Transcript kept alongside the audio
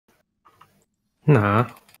Nah,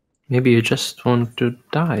 maybe you just want to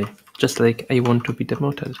die, just like I want to be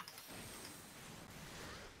demoted.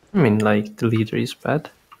 I mean, like, the leader is bad.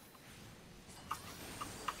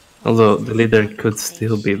 Although the leader could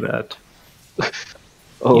still be bad.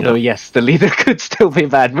 Although, yes, the leader could still be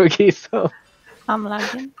bad, Mookie, so... I'm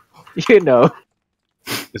lagging. You know.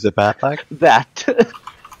 Is it bad lag? That.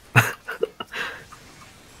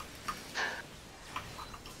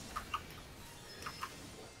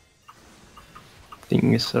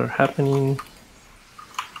 Things are happening.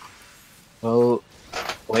 Well,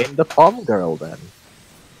 blame the palm girl then.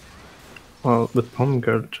 Well, the palm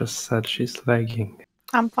girl just said she's lagging.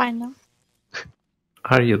 I'm fine now.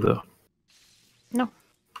 Are you though? No.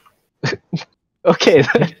 Okay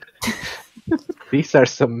then. These are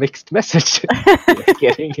some mixed messages we're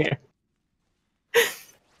getting here.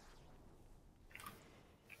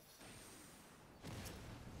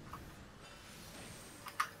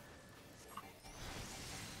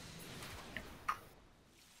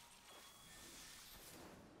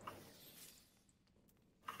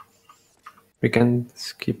 We can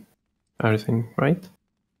skip everything, right?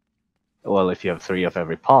 Well, if you have 3 of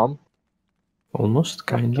every palm. Almost,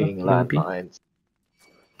 kind of, Fucking maybe. landmines.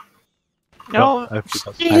 No. Oh,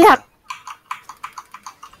 because- Yeah.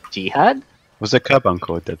 Jihad? Was it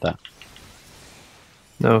Carbuncle who did that?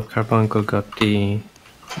 No, Carbuncle got the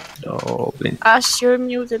Goblin. Ash, you're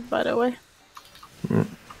muted, by the way. I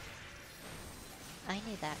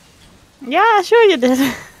knew that. Yeah, sure you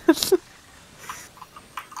did.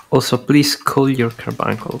 Also, please call your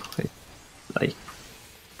Carbuncle. Like,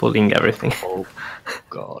 pulling everything. Oh,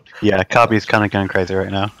 God. Yeah, Carby's kind of going crazy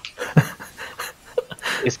right now.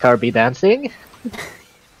 Is Carby dancing?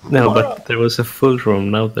 No, but there was a full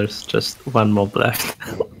room, now there's just one mob left.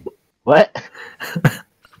 What?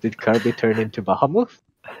 Did Carby turn into Bahamut?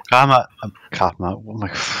 Kahama. Oh my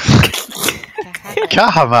god.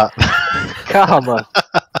 Kahama! Kahama.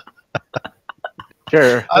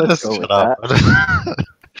 Sure, I let's just go with shut up. that.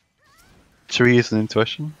 Should we use an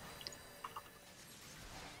intuition?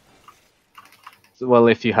 Well,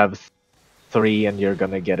 if you have 3 and you're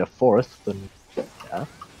gonna get a 4th, then yeah.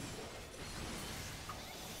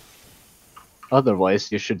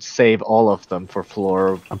 Otherwise, you should save all of them for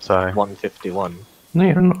floor I'm sorry. 151. No,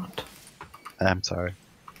 you're not. I'm sorry.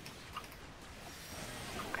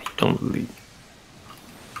 I don't believe.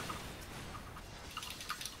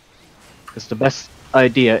 Because the best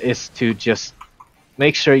idea is to just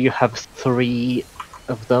make sure you have 3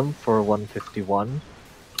 of them for 151,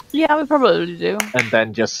 Yeah, we probably do. and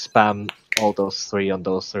then just spam all those 3 on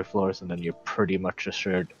those 3 floors, and then you're pretty much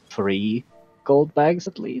assured 3 gold bags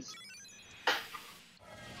at least.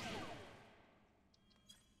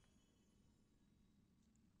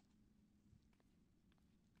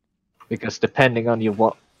 Because depending on you,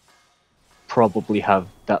 what probably have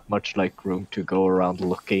that much like room to go around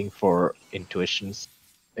looking for intuitions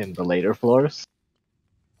in the later floors.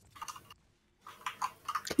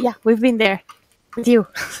 Yeah, we've been there. With you.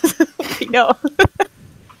 We know.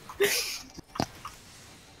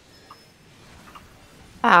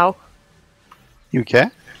 Ow. You okay?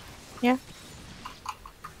 Yeah.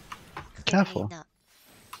 Careful. No.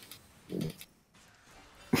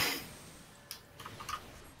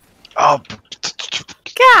 Oh,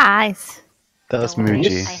 Guys! that was Don't worry,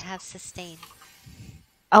 Muji. I have sustain.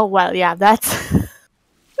 Oh, well, yeah, that's...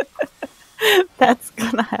 that's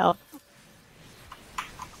gonna help.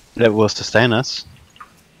 It will sustain us.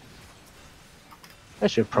 I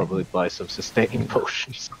should probably buy some sustaining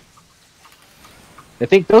potions. I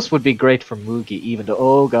think those would be great for Mugi, even though,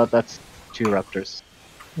 oh god, that's 2 raptors.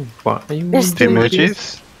 Why are you There's Two two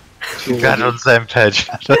Mujis? Two Got on the same page.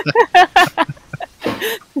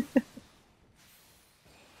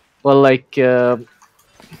 Well, like,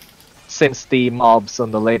 since the mobs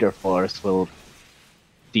on the later floors will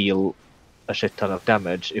deal a shit ton of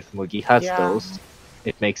damage, if Mugi has Yeah. those,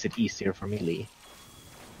 it makes it easier for melee.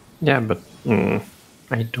 Yeah, but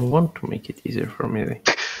I don't want to make it easier for me.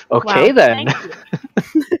 Okay Wow, then! thank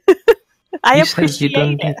you. I You said you appreciate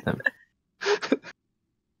don't it. need them.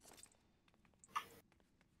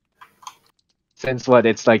 Since what,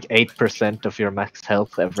 it's like 8% of your max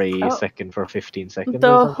health every Oh. second for 15 seconds. or The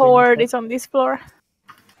something like horde that. is on this floor.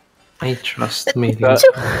 I trust me.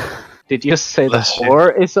 Did you say the Bless you.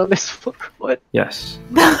 whore is on this floor? What? Yes.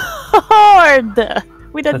 The horde!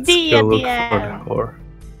 With a Let's D go at look the for the end. whore.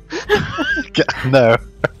 No.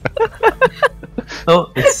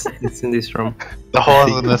 Oh, it's in this room. The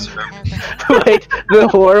horse in this room. Wait, the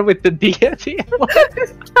whore with the D at the end?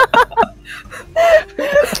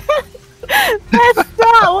 That's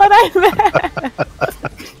not what I meant!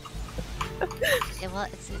 Yeah, well,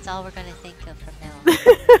 it's It's all we're gonna think of from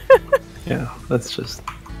now on. Yeah, let's just.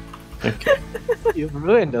 Okay. You've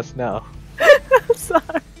ruined us now. I'm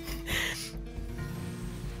sorry.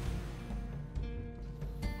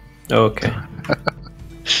 Okay.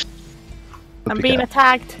 I'm being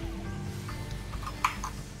attacked.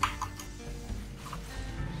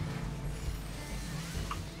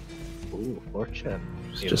 Ooh, fortune.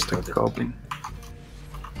 It's just a goblin.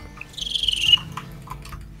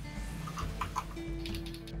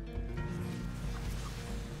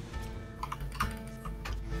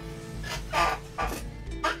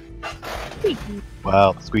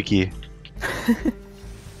 Wow, squeaky.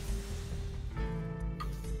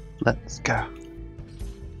 Let's go.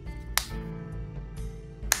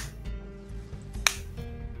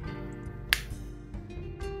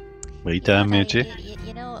 Wait, Muji.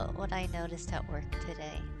 You know what I noticed at work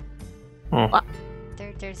today? Hmm.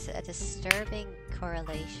 There's a disturbing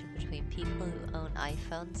correlation between people who own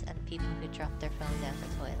iPhones and people who drop their phone down the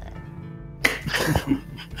toilet.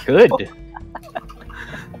 Good.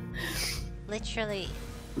 Literally,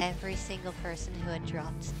 every single person who had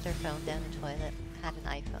dropped their phone down the toilet had an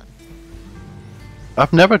iPhone.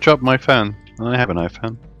 I've never dropped my phone, and I have an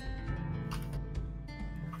iPhone.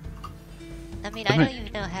 I mean, Didn't I I- don't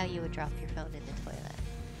even know how you would drop your phone in the toilet.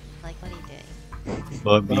 Like, what are you doing?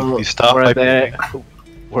 Well, you start by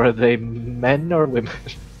Were they men or women?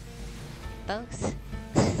 Both?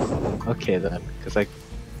 Okay then, because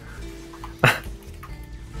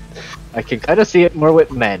I can kind of see it more with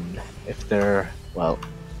men if they're well.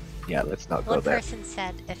 Yeah, let's not go One there. person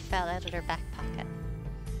said it fell out of their back pocket.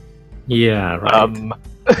 Yeah, right.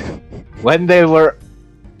 When they were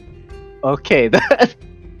okay, then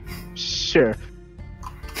sure.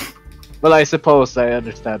 Well, I suppose I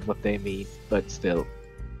understand what they mean, but still.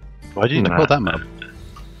 Why did you Nah. pull that map?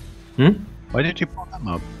 Hmm? Why did you pull that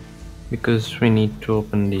map? Because we need to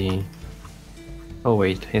open the. Oh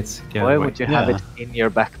wait, it's the Why other would way. you have Yeah. it in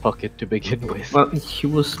your back pocket to begin with? Well, he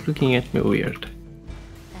was looking at me weird.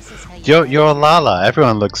 This is how you You're Lala.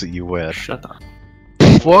 Everyone looks at you weird. Shut up.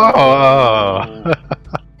 Whoa!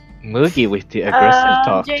 Moogie with the aggressive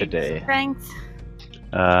talk James, today. Strength.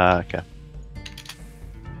 Okay.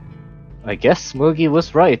 I guess Moogie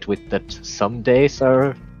was right with that some days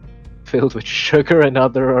are filled with sugar and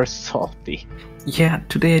other are salty. Yeah,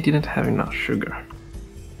 today I didn't have enough sugar.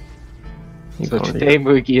 You So can't today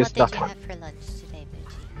Moogie is What did not you have for lunch today,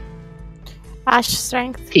 Muji? Ash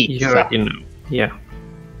strength. You pizza, already know. Yeah.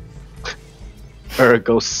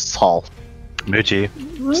 ergo salt, Muji,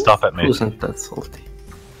 stop it, Muji. Wasn't that salty?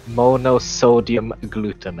 monosodium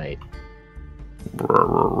glutamate.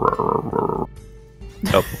 Oh,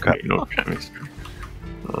 okay. Okay, no chemistry.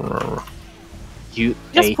 You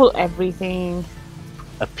Just ate pull everything.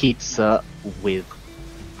 a pizza with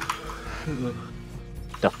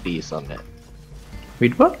stuffies on it.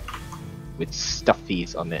 With what? With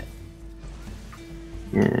stuffies on it.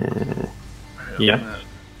 Yeah.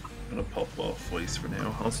 I'm gonna pop off voice for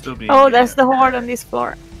now. I'll still be. Oh, in there's the game. horde on this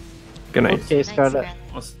floor. Good night. Okay, Nice, Scarlet. Scarlet.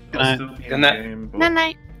 I'll night. still be in Good night. game. But... Night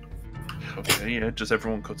night. Okay, yeah, just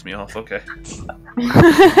everyone cuts me off. Okay,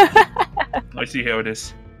 I see how it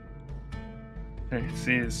is. Okay,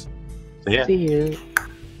 see you. So yeah, See you.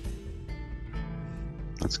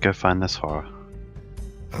 let's go find this horror.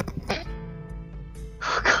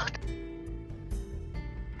 Oh god.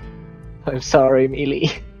 I'm sorry,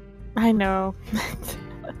 Mealy. I know.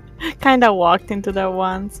 Kinda walked into that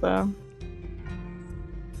one, so.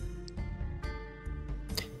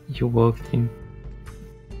 You walked in.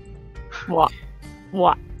 What?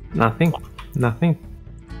 What? Nothing. Nothing.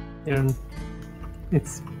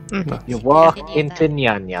 It's. Mhm. nothing. You walk Continue into that.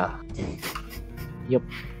 Nyanya.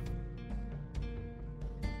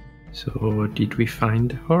 So, did we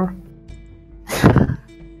find her?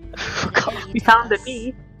 Oh god. We found the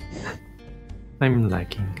bee. I'm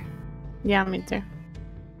lagging. Yeah, me too.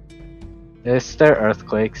 Is there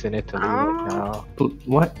earthquakes in Italy Ah. right now? But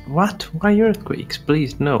what? What? Why earthquakes?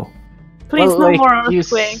 Please, no. Please, Well, no like, more you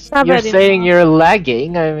earthquakes. You're Already saying no. you're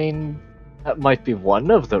lagging. I mean, that might be one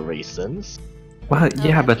of the reasons. Well, Oh,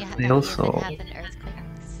 yeah, have but you ha- they have you also. been having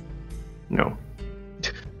earthquakes? No.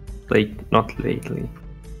 Not lately.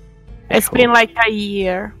 It's been like a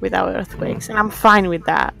year without earthquakes, and I'm fine with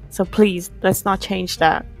that. So please, let's not change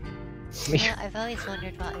that. You know, I've always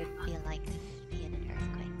wondered what it would be like to be in an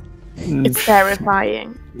earthquake. Mm, It's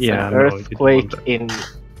terrifying. yeah, An no, I didn't earthquake want that. in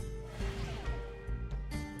It's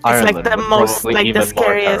Ireland like the would most, probably like the even more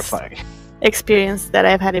scariest terrifying. experience that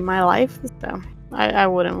I've had in my life. So I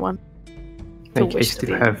wouldn't want. to Like, I wish to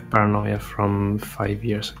still be. have paranoia from 5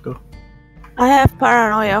 years ago. I have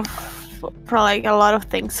paranoia for like a lot of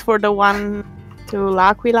things. For the one to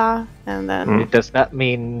L'Aquila, and then Does that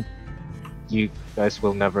mean you guys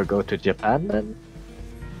will never go to Japan then?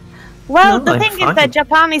 well, No, the I'm thing is fine. that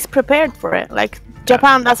Japan is prepared for it. Like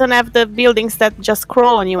Japan doesn't have the buildings that just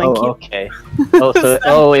crawl on you and Oh, kill. okay.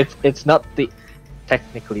 It's not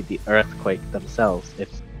technically the earthquake themselves.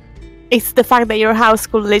 It's the fact that your house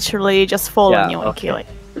could literally just fall on Yeah, you and okay. kill it.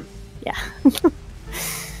 Yeah.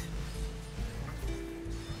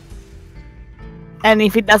 And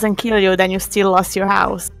if it doesn't kill you, then you still lost your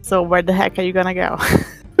house. So where the heck are you gonna go?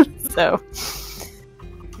 So,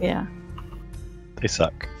 yeah. They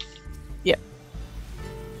suck.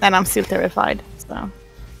 And I'm still terrified. So.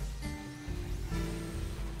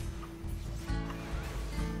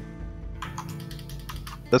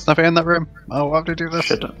 There's nothing in that room. Oh, why would I do this?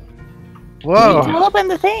 Shut up. Whoa! You open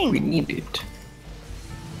the We thing. need it.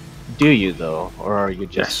 Do you though, or are you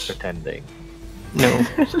just Yes. pretending? No,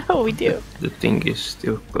 No, we do. the thing is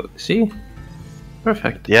still close. See?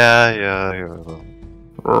 Perfect. Yeah.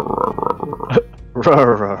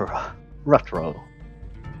 Rutro.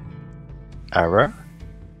 Error?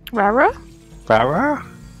 Rara? Error?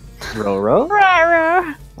 Roro?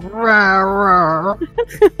 Rara.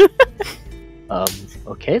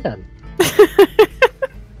 Okay then.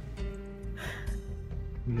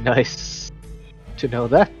 Nice to know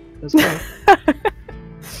that as well.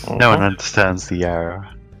 No one understands the error.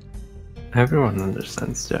 Everyone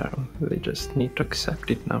understands the arrow. They just need to accept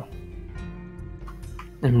it now.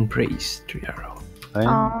 Embrace the arrow.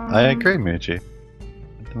 I agree, Muji.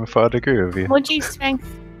 I thought I'd agree with you. Moji strength.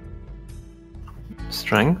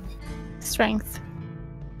 Strength. Strength.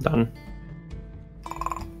 Done.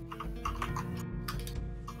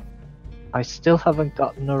 I still haven't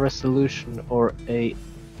gotten a resolution or a.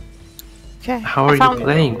 Okay. How I are you found it.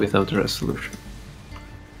 playing without a resolution?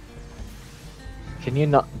 Can you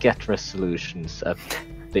not get resolutions at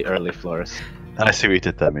the early floors? I see what you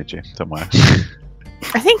did there, Muji. Don't worry.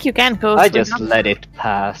 I think you can go. I through just them. let it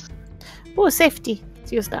pass Oh, safety.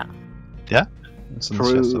 Let's use that. It's on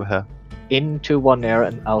the chest over here. into one ear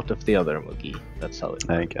and out of the other, Mugi. That's how it.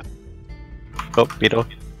 There you go. Oh, beetle.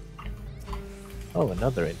 Oh,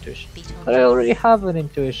 another intuition. Beetle. But I already have an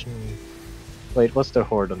intuition. Wait, what's the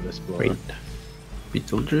horde on this floor? Wait.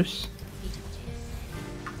 Beetlejuice?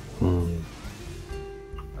 Beetlejuice.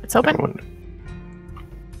 It's open. I wonder.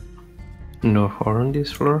 No horror on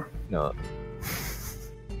this floor? No.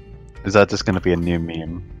 Is that just going to be a new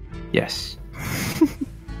meme? Yes.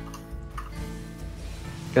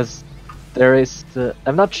 Because there is the.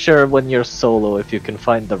 I'm not sure when you're solo if you can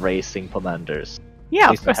find the racing commanders. Yeah, At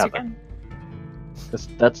of least I course you haven't. can. Because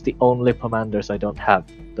that's the only commanders I don't have.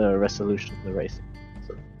 The resolution, the racing.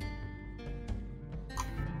 So.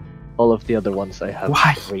 All of the other ones I have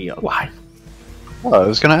Why? 3 of. Why? Oh, I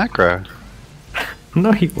was going to aggro.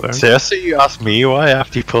 No, you weren't. Seriously, you asked me why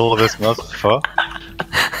after you pull this monster for?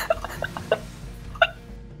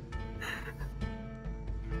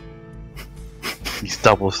 These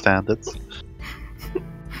double standards.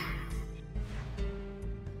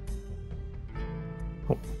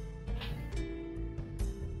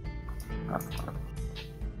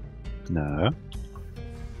 No.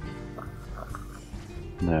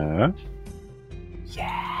 No.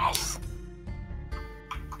 Yes.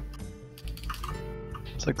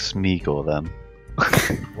 It's like Smeagol then.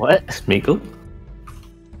 What? Smeagol?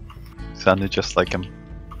 Sounded just like him.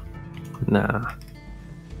 Nah.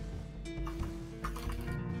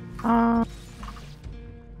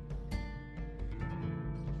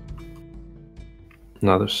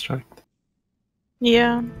 Another strike.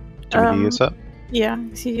 Yeah. Do we use it? Yeah,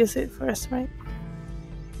 you use it first, right?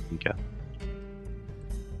 Okay.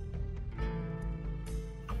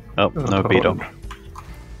 Oh, no Oh. beetle.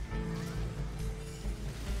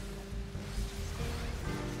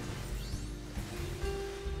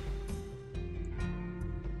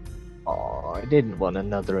 Oh, I didn't want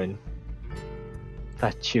another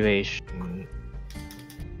infatuation.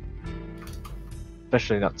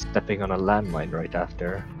 Especially not stepping on a landmine right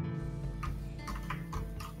after.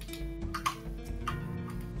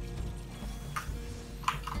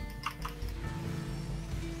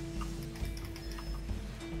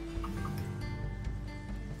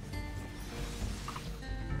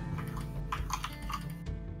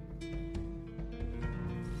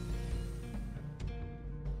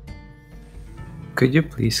 Could you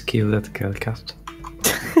please kill that cat?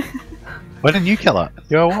 Why didn't you kill it?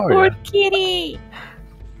 You're a warrior. Poor kitty!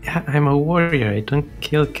 Yeah, I'm a warrior. I don't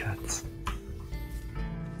kill cats.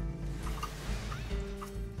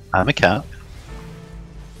 I'm a cat.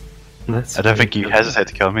 That's I don't think very you good. hesitate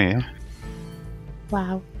to kill me.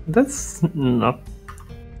 Wow. That's not.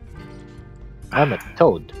 I'm a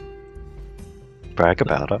toad. brag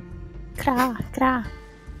about it. Cra, cra.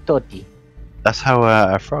 Toti. That's how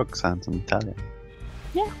a frog sounds in Italian.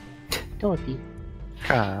 Toti.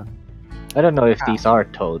 Ka. I don't know if these are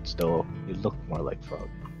toads though. You look more like frog.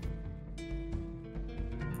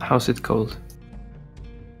 How's it called?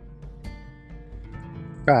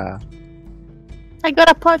 Ka. I got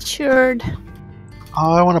a potsherd.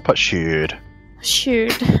 Oh, I want to put shoot.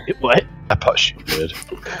 Shoot. What? I put shoot.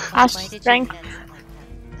 Ash Why did you strength.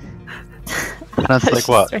 pronounce it like that? That's like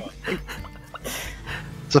what?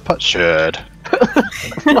 It's a put shoot.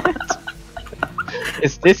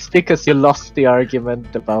 Is this because you lost the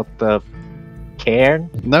argument about the cairn?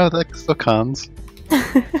 No, they're still cans.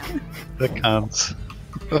 They're cans.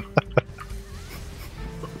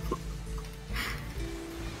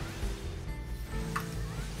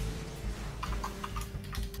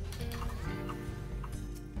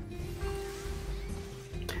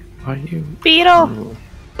 Are you? Beetle.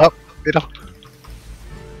 Oh, Beetle.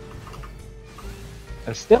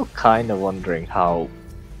 I'm still kind of wondering how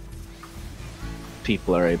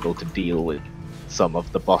people are able to deal with some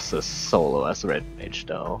of the bosses solo as Red Mage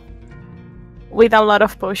though. With a lot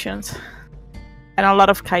of potions. And a lot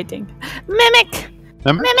of kiting. Mimic!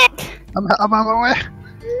 Mimic? Mimic! I'm on my way.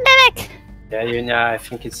 Mimic! Yeah, Yunya, I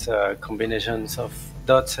think it's combinations of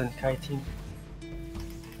dots and kiting.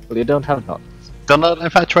 Well, you don't have dots. Don't let him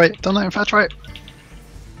infatuate. Don't let him infatuate.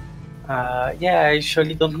 Yeah, I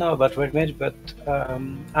usually don't know about Red Mage, but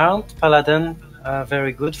aren't Paladin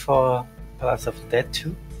very good for Palace of the Dead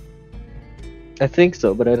too? I think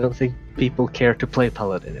so, but I don't think people care to play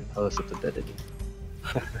Paladin in Palace of the Dead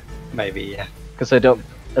anymore. Maybe, yeah. Because I don't,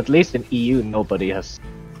 at least in EU, nobody has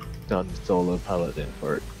done solo Paladin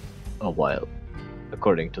for a while,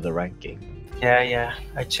 according to the ranking. Yeah,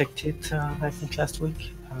 I checked it, I think last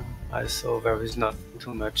week. I saw there is not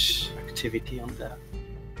too much activity on that.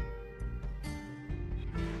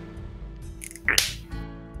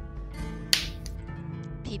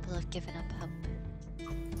 People have given up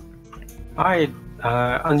hope.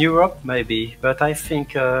 On Europe maybe, but I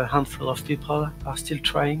think a handful of people are still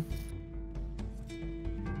trying.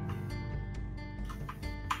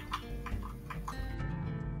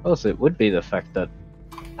 Also, it would be the fact that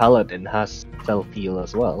Paladin has self-heal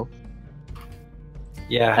as well.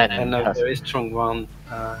 Yeah, And and a has- very strong one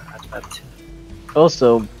at that too.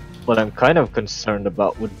 Also, what I'm kind of concerned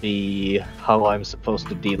about would be how I'm supposed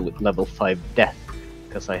to deal with level 5 death,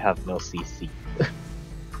 because I have no CC.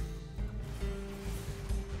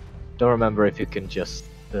 Don't remember if you can just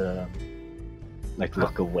like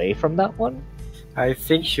look away from that one. I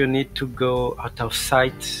think you need to go out of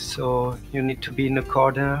sight, so you need to be in a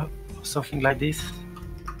corner or something like this.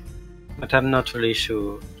 But I'm not really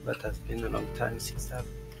sure. That has been a long time since I've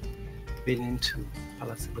been into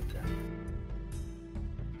Palace of the Dead.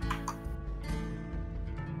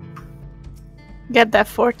 Get that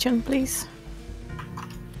fortune, please.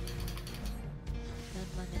 Non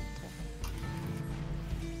momento.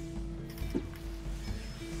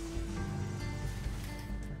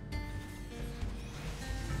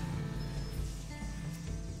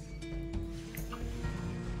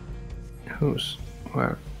 Who's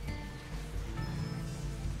where?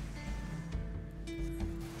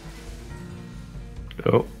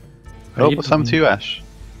 Oh. Are Oh, you what's happened to you, Ash?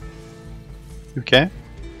 You okay?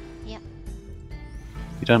 Yeah.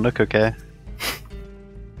 You don't look okay.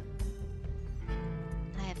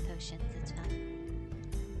 I have potions, it's fine.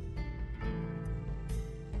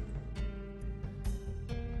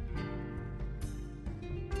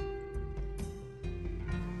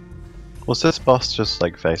 Was this boss just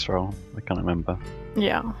like face roll? I can't remember.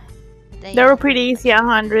 Yeah. They were pretty easy,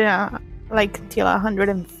 100, like until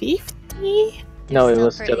 150? No, it still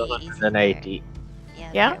was still pretty easy 180.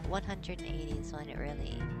 Yeah, Yeah? they're 180 is when it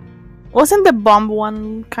really. Wasn't the bomb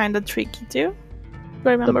one kind of tricky too? Do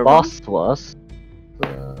I The remember boss was.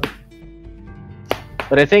 But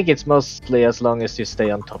I think it's mostly as long as you stay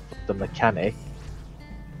on top of the mechanic.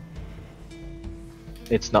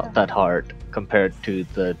 It's not that hard compared to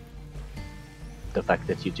the fact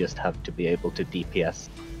that you just have to be able to DPS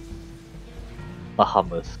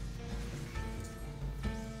Bahamut.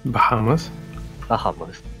 Bahamas?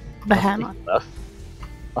 Bahamut. Behemoth.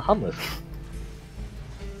 Bahamut.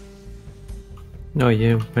 No,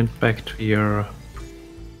 you went back to your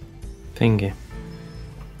thingy.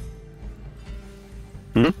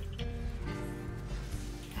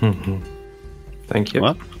 Thank you.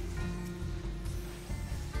 What?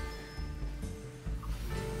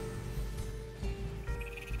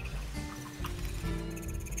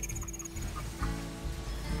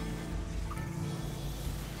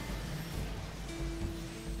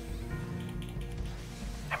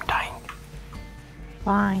 I'm dying.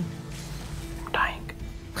 fine. I'm dying.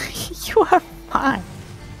 You are fine.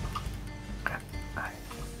 I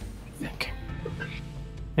think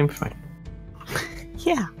I'm fine.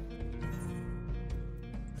 Yeah.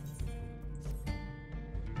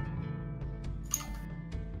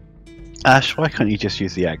 Ash, why can't you just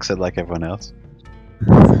use the exit like everyone else?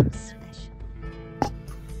 I'm special.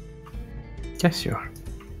 Yes, you are.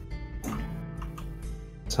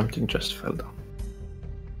 Something just fell down.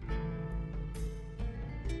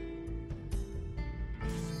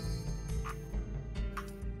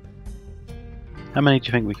 How many do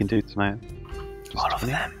you think we can do tonight? All of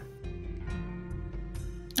them.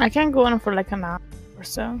 I can go on for like an hour or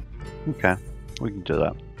so. Okay, we can do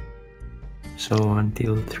that. So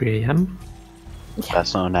until 3 a.m.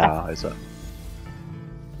 That's not an hour, is it?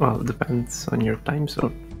 Well, it depends on your time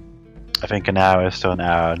zone. I think an hour is still an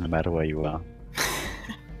hour no matter where you are.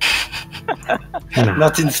 Nah.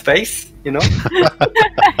 Not in space, you know? Yeah,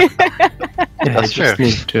 That's you just true.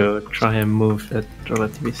 need to try and move at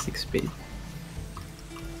relativistic speed.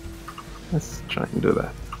 Let's try and do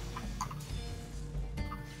that.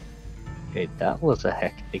 Okay, that was a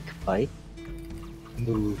hectic fight.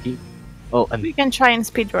 Movie. Oh, and We can try and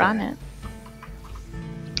speedrun it.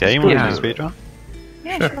 Okay, you want Yeah. to do speedrun?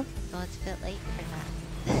 Yeah, Sure. sure. Oh, it's a bit late for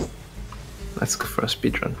that. Let's go for a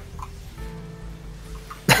speedrun.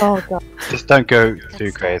 Oh god. Just don't go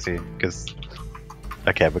too crazy, because...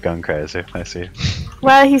 Okay, we're going crazy, I see.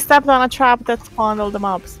 Well, he stepped on a trap that spawned all the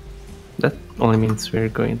mobs. That only means we're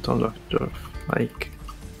going to unlock the door, like,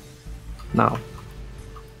 now.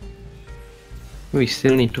 We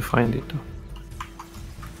still need to find it though.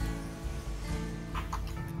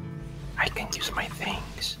 I can use my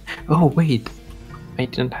things. Oh wait, I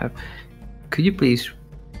didn't have. Could you please?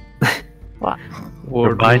 What?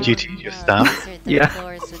 Ward Remind me? you to use your stamp. These are the Yeah.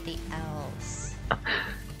 floors with the owls. I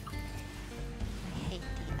hate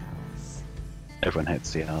the owls. Everyone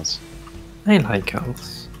hates the owls. I like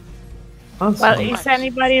owls. Owls Well, are- is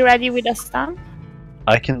anybody ready with a stun?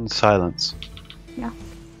 I can silence.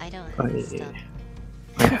 I don't I- have stuff.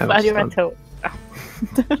 I have Well, you're a some. toad.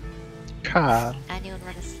 Car. Anyone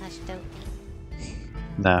want to slash dope me?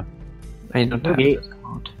 No. I don't Okay. have that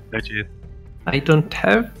code. Don't you? I don't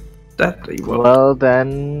have that. well,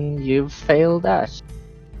 then you've failed Ash.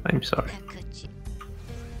 I'm sorry. How could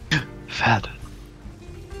you? Fed.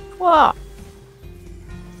 What?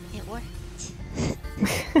 It worked.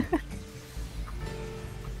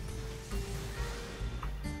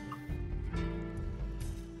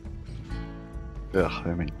 Ugh,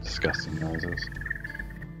 they make disgusting noises.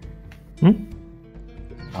 Hmm?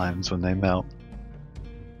 Slimes when they melt.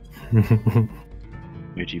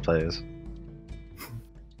 UG players.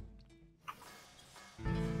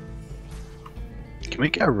 Can we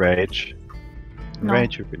get a rage? No.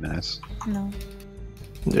 Rage would be nice. No.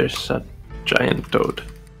 There's a giant toad.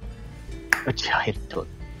 A giant toad.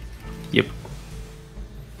 Yep.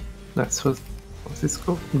 That's what's this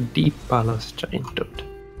called? Deep Palace Giant Toad.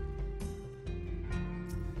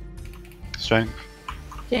 Strength.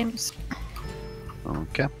 James.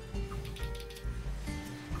 Okay.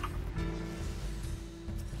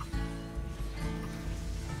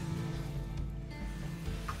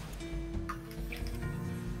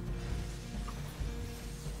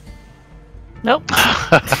 Nope.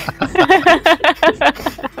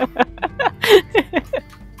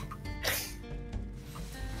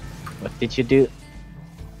 What did you do?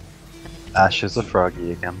 Ash is a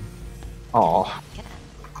froggy again. Oh, Get out.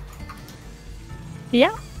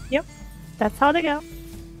 Yeah. Yep. That's how they go.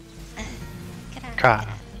 Get out. Car. Get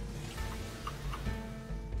out.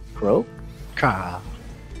 Crow? Car.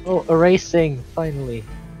 Oh, erasing, finally.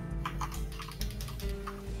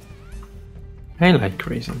 I like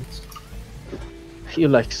raisins. You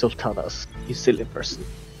like sultanas, you silly person.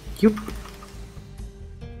 Yup.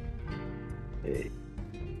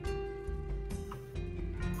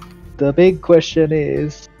 The big question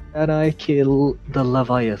is, can I kill the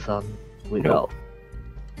Leviathan without?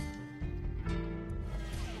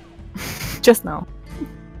 Just no.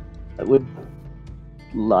 I would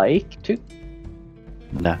like to.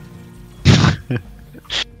 No.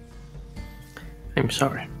 I'm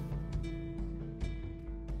sorry.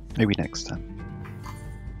 Maybe next time.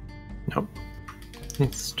 No.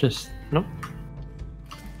 It's just no.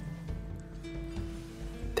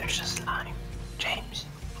 There's a slime. James.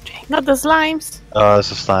 James. Not the slimes. Oh,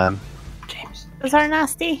 there's a slime. James. Those are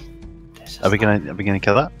nasty. There's a Are we slime. gonna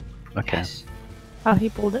kill that? Okay. Yes. Oh, he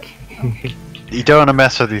pulled it. You don't want to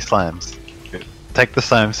mess with these slimes. Take the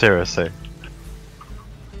slime seriously.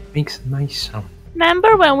 Makes a nice sound.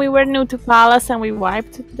 Remember when we were new to Palace and we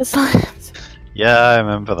wiped the slimes? Yeah, I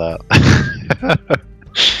remember that.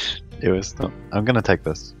 It was not. I'm gonna take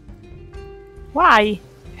this. Why?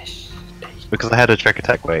 Yes, Because I had a trick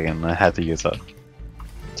attack way and I had to use it.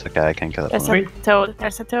 It's okay, I can get that There's one. a toad.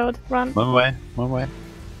 There's a toad. Run. I'm on my way. I'm on my way.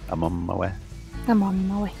 I'm on my way. I'm on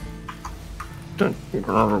my way. don't.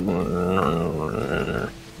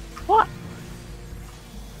 What?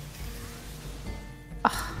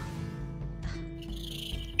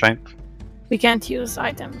 Strength. We can't use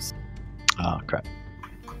items. Oh crap.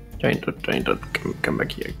 Giant dot, come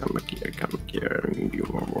back here, come back here, come back here.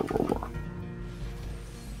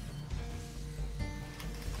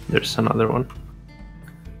 There's another one.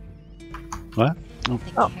 What? I think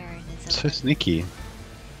Oh. Karen is So sneaky.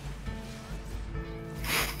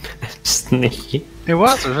 Sneaky. It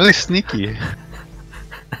was really sneaky.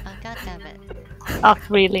 Oh, god damn it. Oh,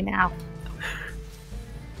 really now?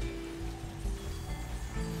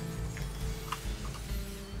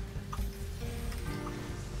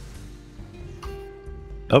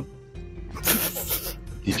 Oh.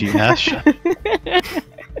 Did you Ash?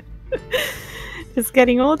 Just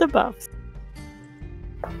getting all the buffs.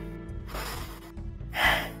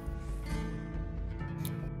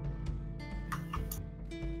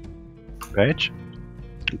 Rage?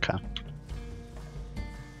 Okay.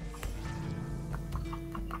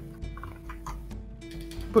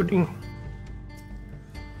 Pudding.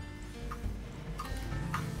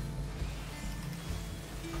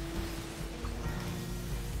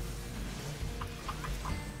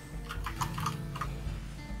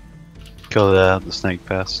 Kill the snake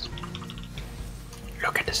first.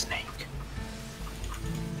 Look at the snake.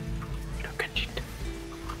 Look at it.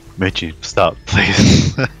 Michi, stop,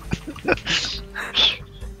 please.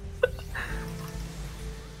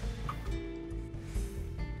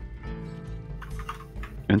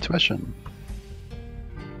 Intuition.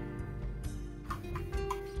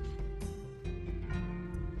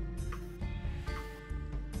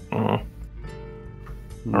 Oh,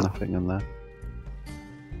 Nothing in there.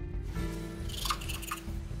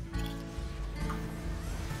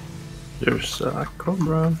 there's a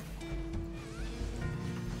cobra.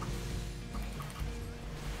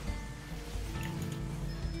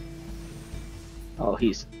 Oh,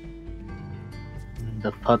 he's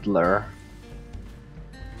the puddler.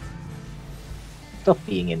 Stop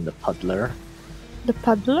being in the puddler. The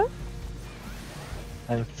puddler?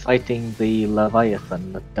 I'm fighting the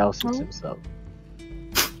Leviathan that douses Oh. himself.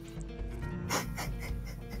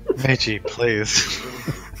 Michi, please.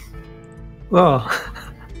 Oh,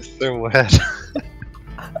 It's so wet.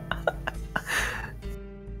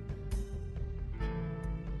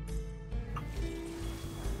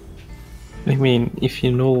 I mean, if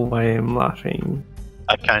you know why I'm laughing.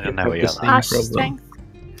 I kind of know, the yeah. same Ash problem. strength.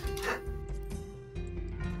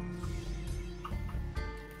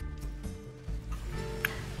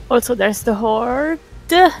 Also, there's the horde.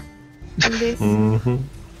 And this. Mm-hmm.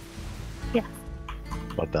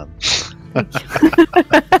 Well done.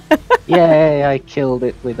 Yay, I killed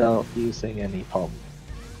it without using any palm.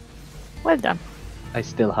 Well done. I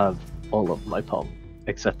still have all of my palm,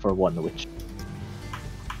 except for one witch.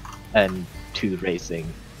 And 2 racing,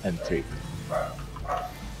 and 3.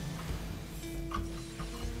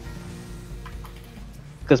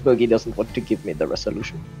 Because Boogie doesn't want to give me the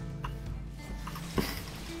resolution.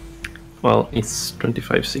 Well, it's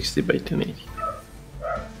 2560 by 1080.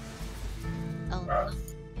 Oh,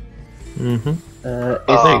 Mm-hmm. Is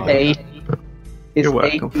Oh. 8 is You're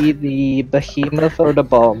welcome. 80 the behemoth or the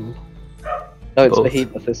bomb? No, it's Both.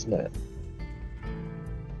 behemoth, isn't it?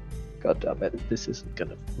 God damn it, this isn't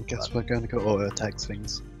gonna. I guess we're going to go auto attacks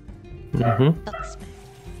things. Mm-hmm. bugs me.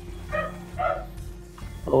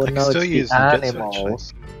 Oh I can no, still it's use the ninjutsu,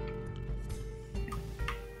 animals.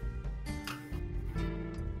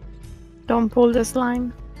 Don't pull the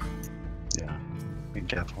slime. Yeah, be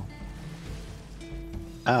careful.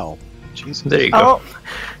 Ow. Jesus. There you go. Oh!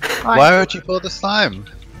 Why would you pull the slime?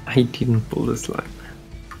 I didn't pull the slime.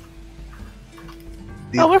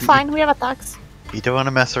 Oh, we're fine. We have attacks. You don't want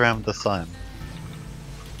to mess around with the slime.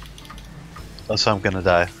 Also, I'm gonna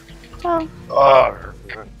die. Oh, Oh,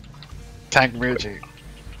 tank Muji.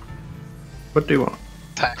 What do you want?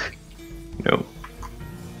 Tank. No.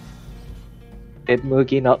 Did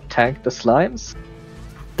Moogie not tank the slimes?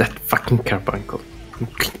 That fucking carbuncle. I'm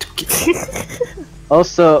going to kill him.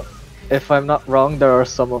 Also, if I'm not wrong, there are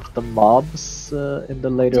some of the mobs in the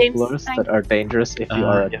later James, floors tank. that are dangerous if you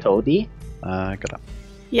are a Yeah. toadie. Got up.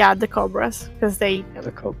 yeah, the cobras. Because they.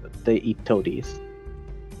 They eat toadies.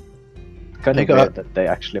 Kind They of got- weird that they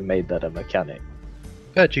actually made that a mechanic.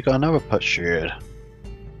 Bet you got another put shirt.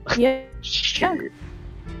 Yeah. Shit.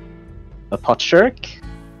 A potshirk?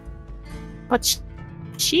 But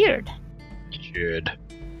cheered. Shirt.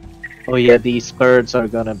 Oh yeah, these birds are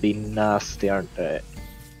gonna be nasty, aren't they?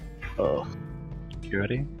 Oh, You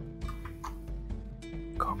ready?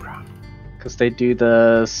 Cobra. because they do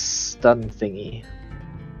the stun thingy.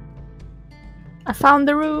 I found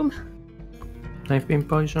the room. I've been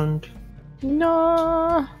poisoned.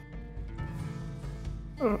 No.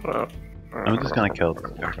 I'm just gonna kill the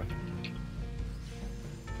cobra.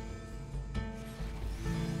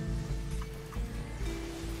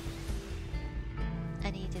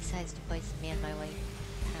 And he decides to poison me on my way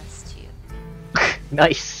past you.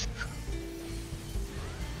 Nice.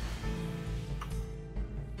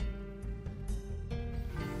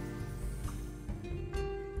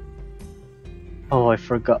 Oh, I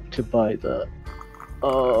forgot to buy the.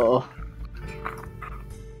 Oh,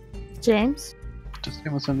 James? Just see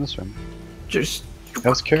what's in this room. Just I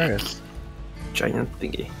was curious. giant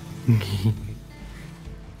thingy.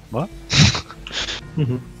 What?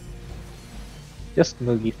 just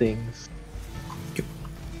moogie things. Yep.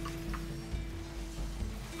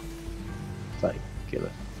 Like, okay,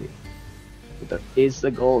 let's see. There is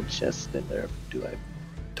a gold chest in there. Do I?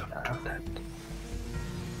 Don't do that.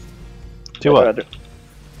 Do what? Rather-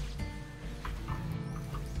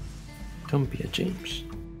 Don't be a James.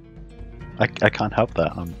 I can't help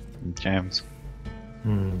that. I'm James.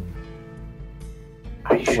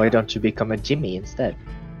 Why don't you become a Jimmy instead?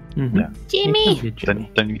 Yeah. Jimmy! You can be a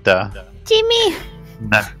Jimmy. Don't you dare. Jimmy!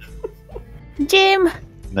 No. Jim!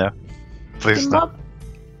 No. Please Jim no. Bob?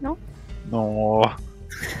 No? No.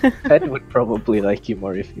 Ted would probably like you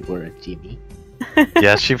more if you were a Jimmy.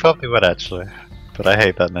 Yeah, she probably would actually. But I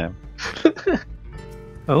hate that name.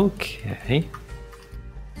 Okay.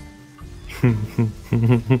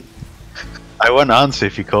 I won't answer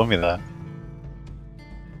if you call me that.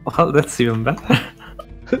 Well, that's even better.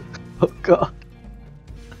 Oh god.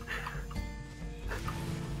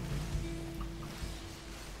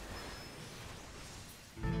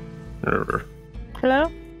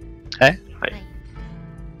 Hello? Hey? Hi.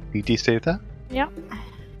 You saved that? Yeah.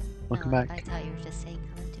 Welcome Oh, back. I thought you were just saying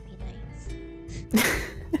hello to be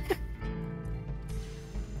nice.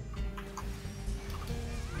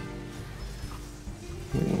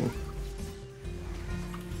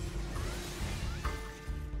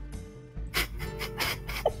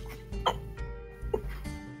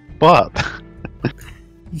 What?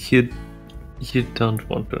 You don't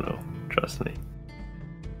want to know. Trust me.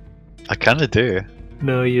 I kinda do.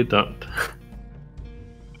 No, you don't.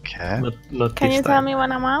 Okay. Not Can this you tell time. me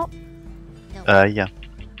when I'm out? No. Yeah.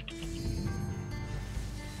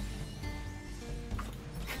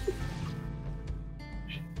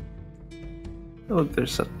 Oh,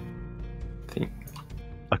 there's a thing.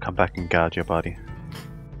 I'll come back and guard your body.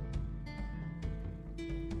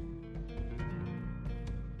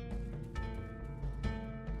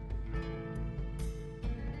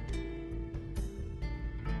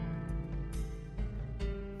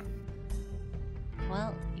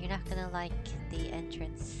 Well, you're not gonna like the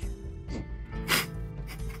entrance.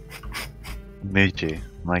 Muji,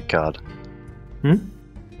 my god.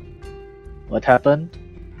 What happened?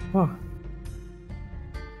 Oh.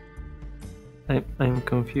 I'm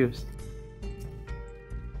confused.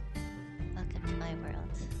 Welcome to my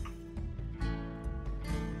world.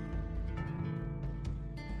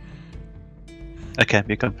 Okay,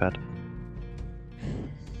 you can fed.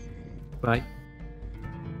 Bye.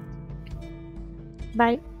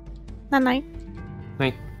 Bye. Night night.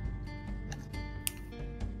 Night.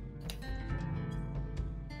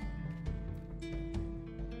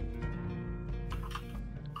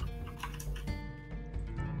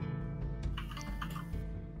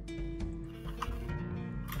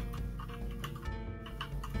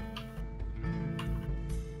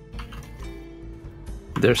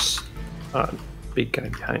 There's a big guy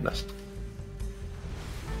behind us.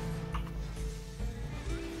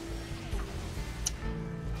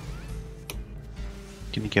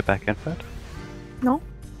 Can you get back in fed? No.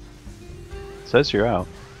 Says you're out.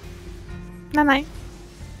 Night night.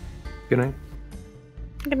 Good night.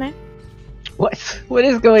 Good night. What? What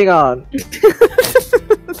is going on?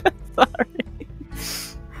 Sorry.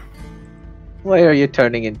 Why are you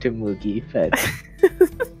turning into Moogie Fed?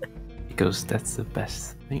 Because that's the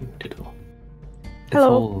best thing to do. Hello.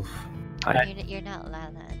 Evolve. Hi. You're not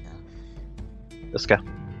allowed that enough. Let's go.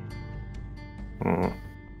 Mm.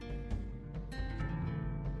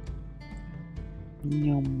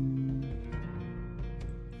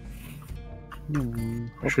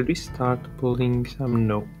 Should we start pulling some?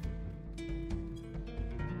 No.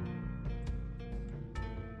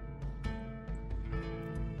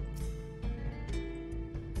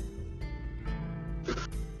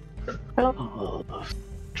 Hello. Oh,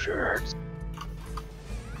 sure.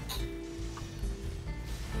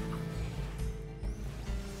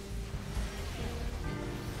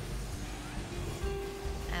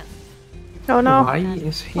 Oh no. Why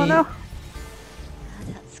is he? Oh no. Oh,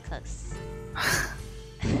 that's close.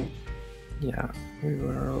 Yeah, we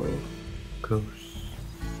were all close.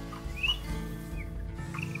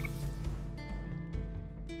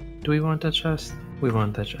 Do we want a chest? We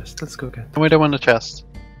want a chest. Let's go get it. We don't want a chest.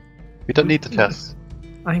 We don't need the chest.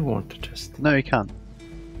 I want a chest. No, you can't.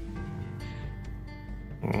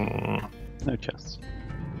 Mm. No chest.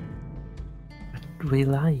 We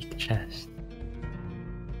like chest.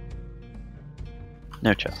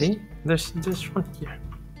 No chest. See? There's one here.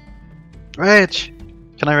 Rage!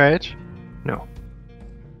 Can I rage? No.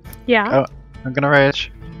 Yeah. Oh. I'm gonna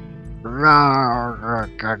rage.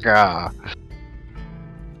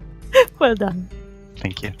 Well done.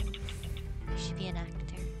 Thank you. You should be an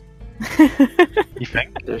actor. You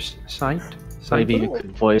think? There's a sight. Maybe you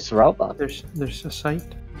could voice robot. There's a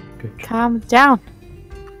sight. Good. Calm down.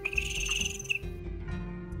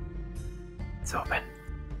 It's open.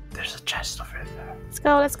 There's a chest over there. Let's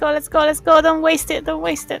go, let's go, let's go, let's go. Don't waste it, don't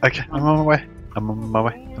waste it. Okay, I'm on my way. I'm on my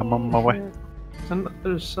way. I'm on my way. There's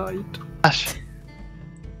another sight. Ash!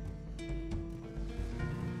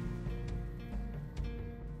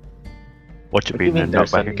 Watch it What be do you mean and not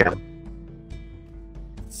there's back an- again.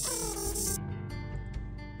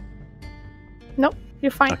 Nope,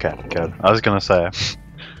 you're fine. Okay, good. I was gonna say.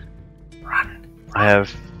 Run. I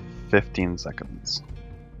have 15 seconds.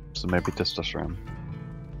 So maybe just run.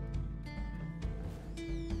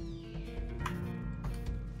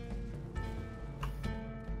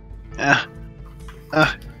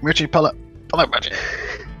 Richie, pull it! Pull it, Richie!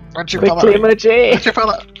 Richie, pull Quickly, it! Moji! Richie, pull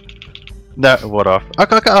it! No, what off? I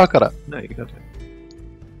got it! No, you got it.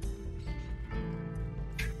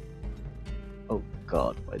 Oh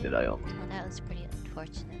god, why did I almost? Well, that was pretty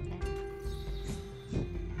unfortunate then.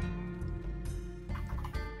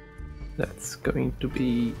 That's going to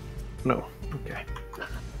be no. Okay.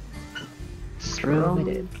 Throw it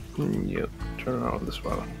in. You turn around as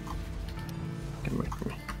well. Come with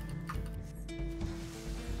me.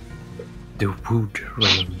 The wood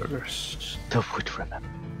remembers. The wood remember.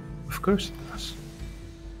 Of course it does.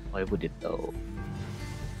 Why would it though?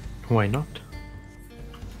 Why not?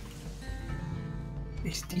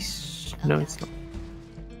 Is this? No, it's not.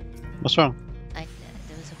 What's wrong? There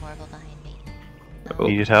was a horrible behind me. Oh.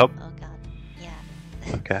 Needed help? Oh god.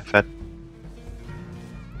 Yeah. Okay, fed.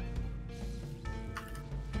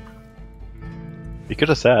 You could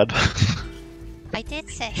have said. I did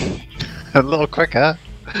say. A little quicker.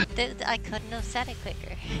 I couldn't have said it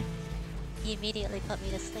quicker. He immediately put me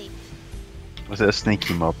to sleep. Was it a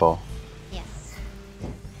sneaky mobile? Yes.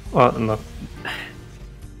 Well, no.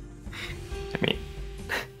 I mean.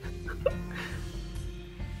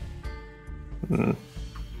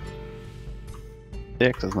 The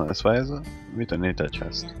exit's not this way, is it? We don't need that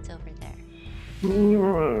chest. No, it's over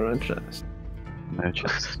there. Chest. No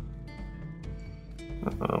chest.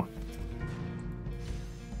 Uh-oh.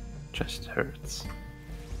 Chest hurts.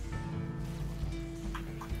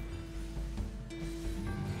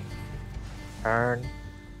 Turn.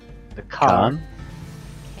 The car. Can?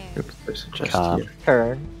 Care. Oops, there's a chest Can. here.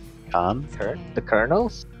 Turn. Can? Turn. The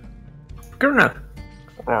kernels. Colonel!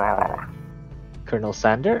 Colonel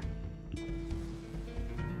Sander.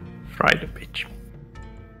 Fry the bitch.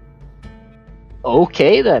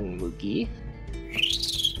 Okay then, Moogie.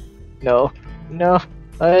 No. No.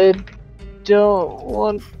 I don't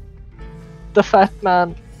want the fat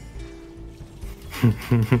man.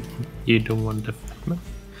 You don't want the fat man?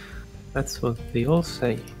 That's what they all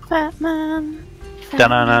say. Fat man.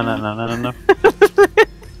 No.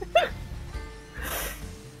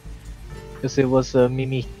 Because it was a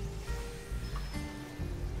mimic.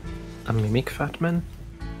 A mimic fat man?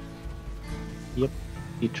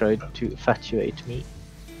 He tried to infatuate me.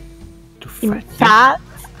 To In fat fat.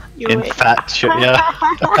 You Infatuate,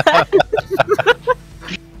 yeah.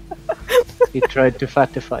 He tried to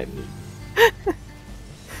fatify me.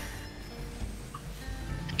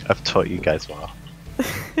 I've taught you guys well.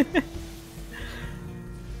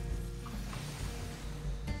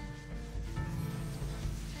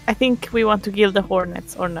 I think we want to kill the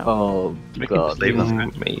hornets, or no? Oh We can god. just leave You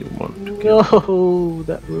them. may want to kill. No,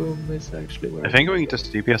 that room is actually where I think we can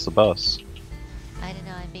just DPS the boss. I don't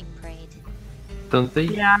know, I'm being prayed. Don't they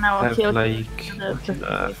Yeah, no, have kill like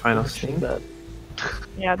the final sting? But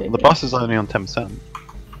Yeah, they The do. boss is only on 10%.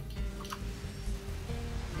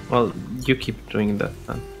 Well, you keep doing that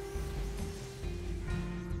then.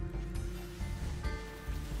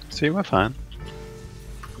 See, we're fine.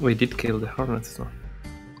 We did kill the hornets though.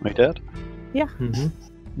 We did. Mm-hmm.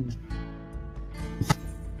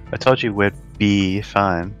 I told you we'd be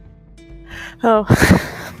fine. Oh.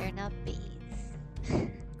 They're not bees.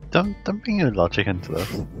 Don't bring your logic into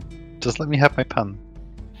this. Just let me have my pen.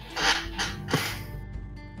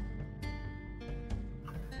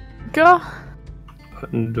 Go.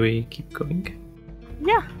 Do we keep going?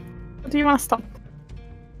 Yeah. Do you want to stop?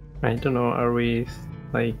 I don't know. Are we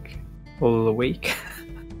like all awake?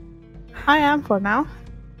 I am for now.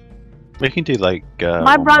 We can do like. My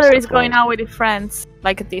one brother more is step going forward. out with his friends,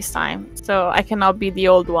 like at this time, so I cannot be the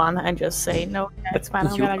old one and just say no. It's fine.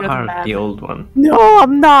 I'm You gonna go to are bed. the old one. No,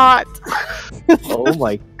 I'm not. Oh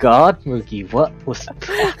my god, Moogie, what was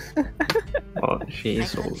that? Oh, she I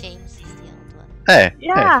is thought old. James is the old one. Hey.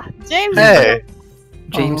 Yeah, James. Hey.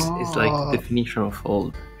 James is like Oh. the definition of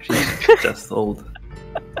old. She's just old.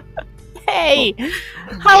 Hey,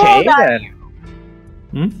 how Okay old are then.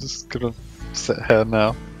 you? Just gonna sit here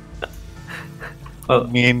now. Well,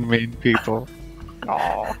 Mean people.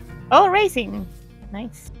 Oh, racing.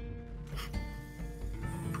 Nice.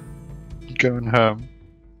 Going home.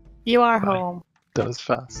 You are Bye. home. That was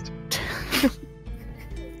fast.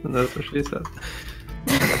 that's what she said.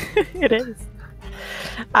 It is.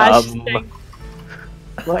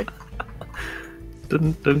 What?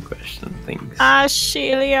 Don't question things.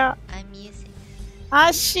 Ashelia. I'm using.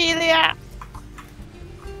 Ashelia.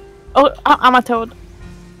 Oh, I'm a toad.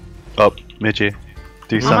 Oh, Midgie.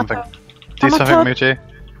 Do Mhm. something. Do I'm a something, toad. Midgie.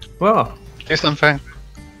 Well, Do something.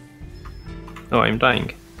 oh, I'm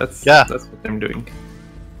dying. That's Yeah. That's what I'm doing.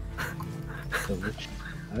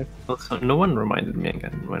 Also, no one reminded me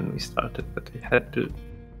again when we started, but I had to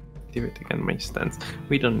do it again. My stance.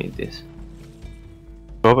 We don't need this.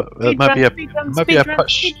 Well, but it might be a push. speedrun.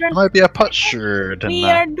 It might be a putsherd. We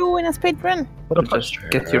are doing a speedrun. What a Just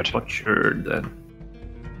get your putsherd. potsherd then.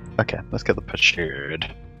 Okay, let's get the putsherd.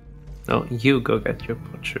 No, you go get your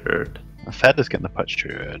potsherd. Fed is getting the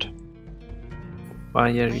putsherd. Why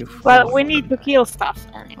are you? Well, we need to kill stuff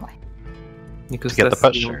anyway. Because get the that's the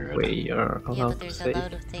potsherd. only way you're Yeah, allowed but to there's a save.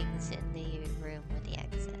 load of things in the room with the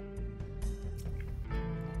exit.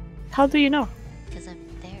 How do you know? Because I'm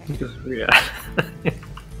there. Because we are.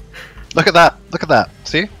 Look at that! Look at that!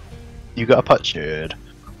 See? You got a putsherd.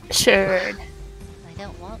 Sure. I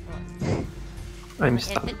don't want one. I'm My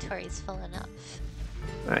stuck. inventory is full enough.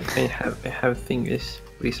 I have thingies.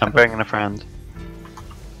 Please I'm help. bringing a friend.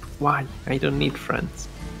 Why? I don't need friends.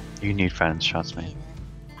 You need friends, trust Okay me.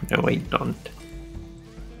 then. No, I don't.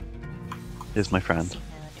 Here's my friend. See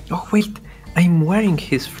how it Oh wait, I'm wearing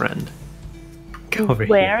his friend. Go over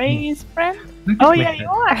Wearing here. his friend? Look at Oh my yeah, head. you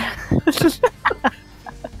are.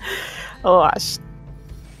 Oh, gosh.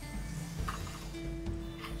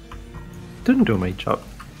 Didn't do my job.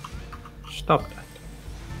 Stop that.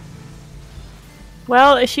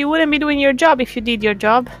 Well, she wouldn't be doing your job if you did your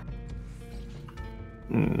job.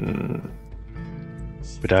 Mm,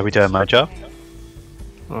 Would I be doing my job?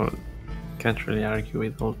 oh, can't really argue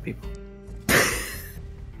with old people.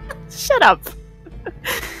 Shut up.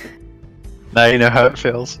 Now you know how it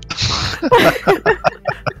feels.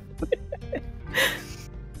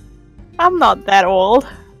 I'm not that old.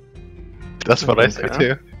 That's what I say Okay.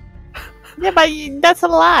 too. Yeah, but that's a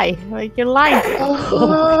lie. Like, you're lying.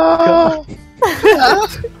 Oh,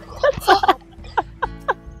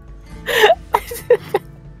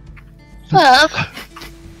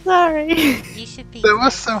 Sorry. You should be that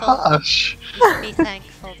was so thankful- harsh. You should be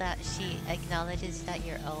thankful that she acknowledges that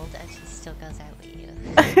you're old and she still goes out with you.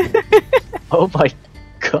 Oh my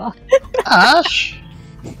god. Ash.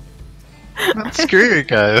 Man, screw you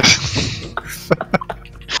guys.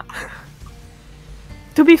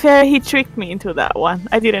 To be fair, he tricked me into that one.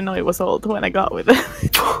 I didn't know it was old when I got with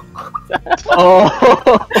it.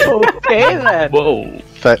 Oh, okay then. Whoa!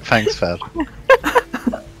 Thanks, Fed.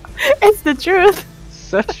 It's the truth.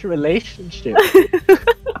 Such relationship.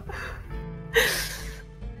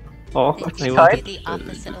 Oh, Did I you wanted do the to-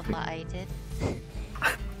 opposite of what I did?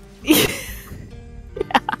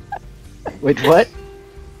 Wait, what?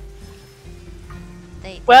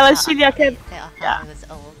 Well, they as thought Celia can- they thought yeah. I was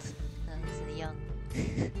old. I was young.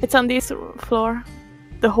 It's on this floor.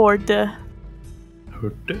 The horde.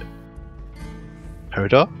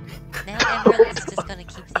 Hold up. Now everyone's just gonna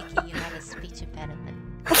keep thinking you have a speech impediment.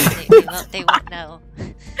 They won't know.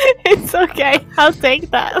 It's okay. I'll take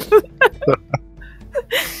that.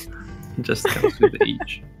 Just comes with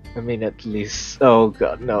age. I mean, at least. Oh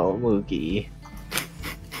god, no, Moogie.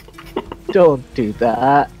 Don't do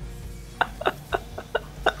that.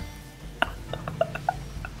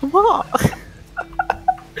 What?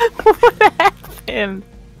 What happened?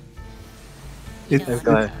 You It's know,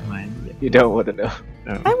 Okay. fine. You don't want to know.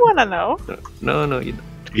 No. I wanna know. No, you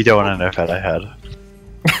don't. You don't want to know, Fed. I heard.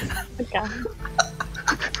 Okay.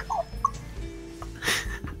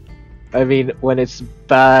 I mean, when it's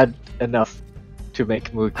bad enough to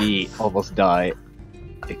make Moogie almost die,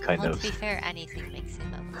 it kind Well, of. to be fair, anything makes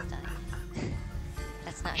him almost die.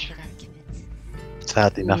 That's not a good argument.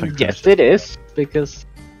 Sadly, nothing. Yes, it is, because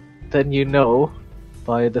then you know,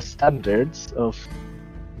 by the standards of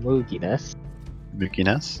Mooginess.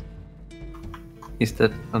 Mooginess. Is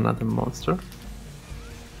that another monster?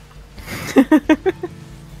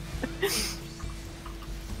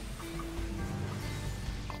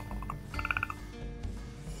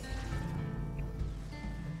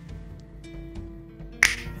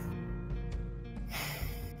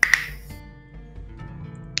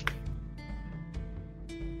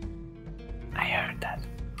 I heard that.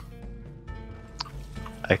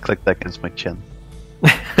 I clicked against my chin.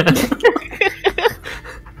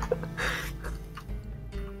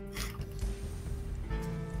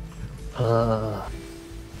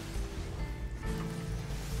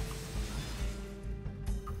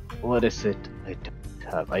 What is it? I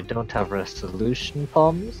don't have. I don't have resolution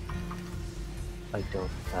palms. I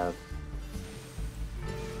don't have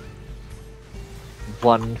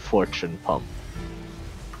one fortune palm.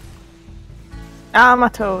 I'm a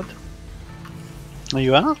toad. Oh,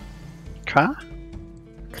 you are? Kra?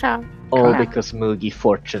 Crap. All Crap. because Moogie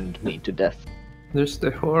fortuned me to death. There's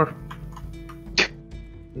the whore.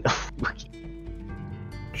 No, Moogie.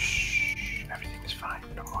 Shh, everything is fine,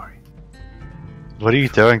 don't worry. What are you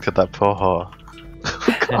doing to that poor whore?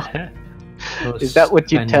 Is that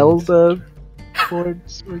what you tell the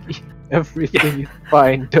boards, Moogie? Everything is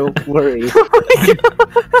fine, don't worry.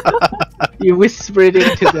 You whisper it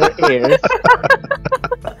into their ears.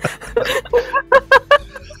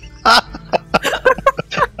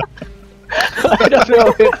 I don't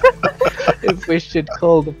know if we should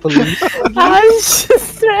call the police. Ash,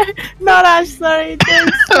 not Ash, sorry,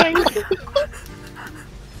 there's strength.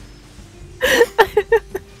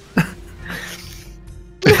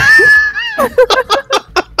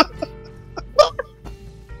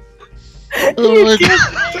 Oh my god.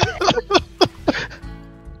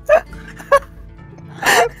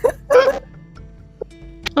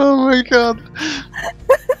 Oh my god.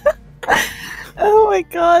 Oh my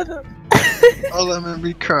god. Oh, that made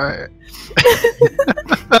me cry.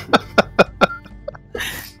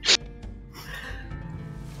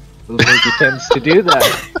 Well, Moogie tends to do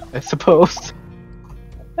that, I suppose.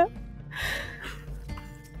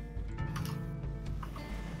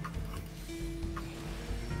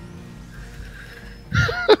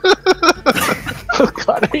 Oh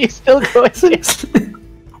god, are you still going?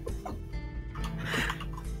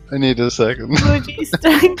 I need a second. Muji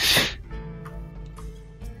strength.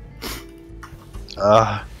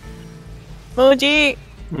 Ah, Muji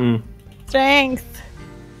Mm, strength.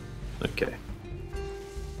 okay.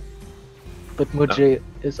 But Moogie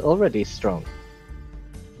is already strong.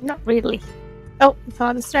 Not really. Oh, it's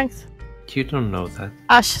not a strength. You don't know that.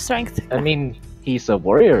 Ash strength. I mean, he's a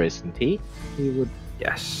warrior, isn't he? He would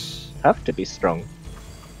Yes. have to be strong.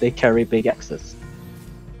 They carry big axes.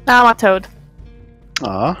 I'm a toad.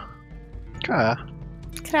 ah, Kra,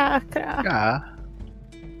 Kra, kra. Kra.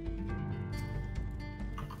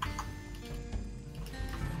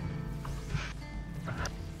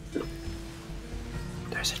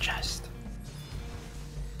 There's a chest.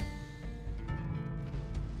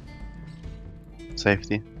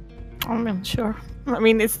 Safety. I'm not sure. I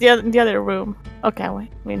mean, it's the other room. Okay, wait.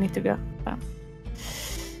 We need to go.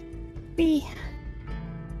 B.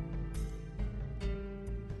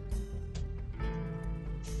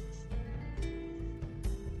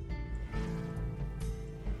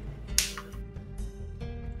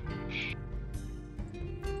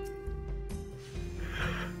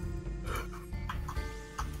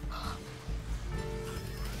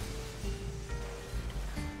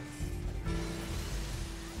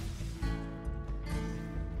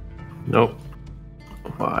 Nope.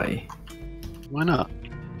 Why? Why not?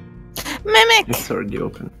 Mimic! It's already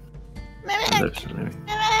open. Mimic! There's no-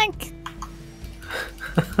 Mimic!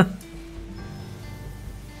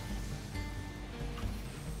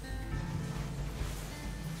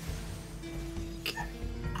 Okay.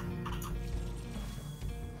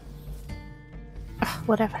 Ugh,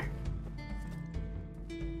 whatever.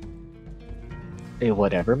 A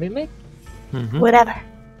whatever mimic? Mhm. Whatever.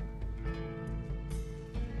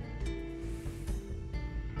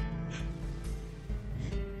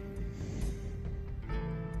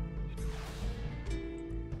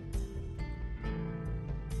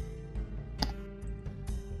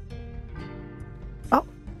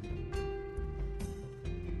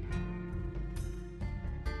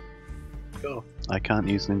 Go. I can't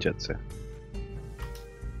use ninjutsu.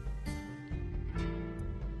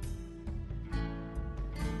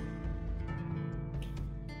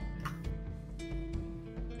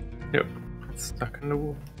 stuck in the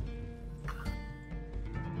wall.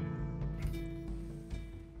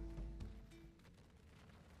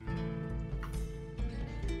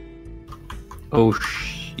 Oh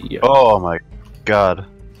shit. Oh my god.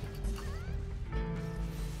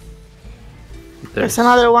 There's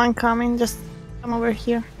another one coming. Just come over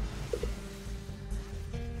here.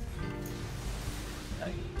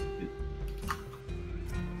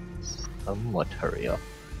 Somewhat hurry up.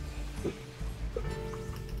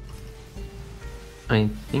 I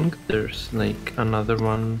think there's like another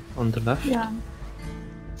one on the left. Yeah.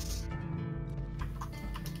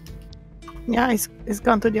 Yeah, it's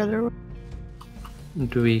gone to the other room.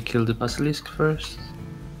 Do we kill the basilisk first?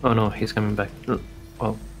 Oh no, he's coming back.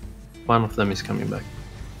 Well, one of them is coming back.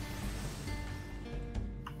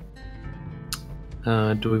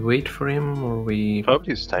 Do we wait for him or we...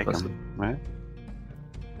 Probably just take Basilisk. him, right?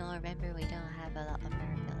 No, remember we don't have a lot of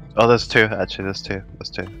our abilities. Oh, there's two, actually, there's two. There's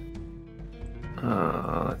two.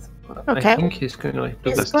 Okay. I think he's going to like do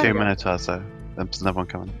He's There's going- two Minotaurs though. There's another one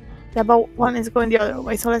coming. Yeah, but one is going the other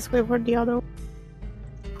way, so let's wait for the other one.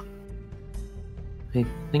 I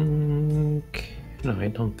think... No, I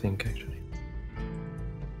don't think actually.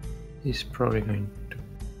 He's probably going to...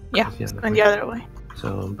 Yeah, the it's other going way. the other way.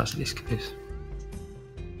 So, basilisk please.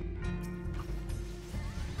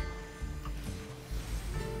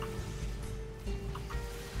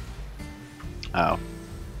 Oh.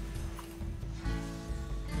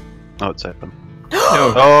 Oh, it's open.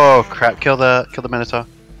 Oh, Oh crap! Kill the Minotaur.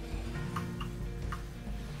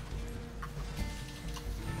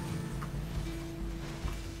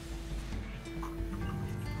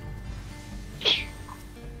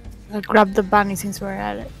 I'll grab the bunny since we're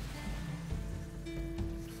at it.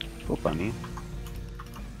 Oh, bunny.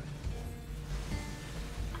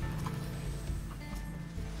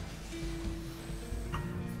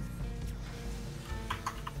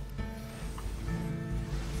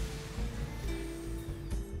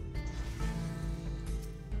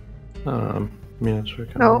 Minotaur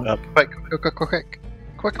No. coming. Quick!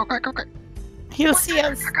 He'll see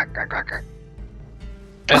us.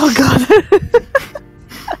 Oh god.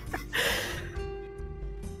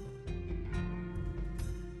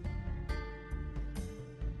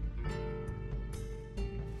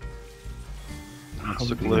 It's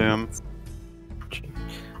the gloom.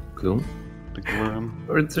 Gloom? The gloom.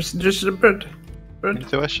 Or there's a bird. Bird?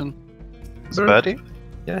 Intuition. Is it Bird. birdie?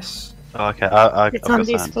 Yes. Oh, okay. It's I've on got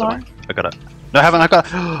this science, floor. don't worry. I got it. No, I haven't. I got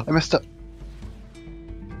it. I missed it.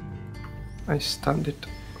 I stunned it.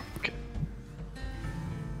 Okay.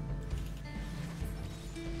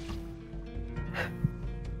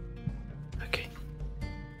 Okay.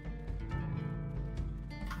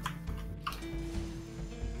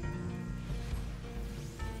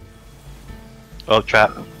 Oh,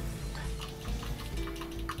 trap.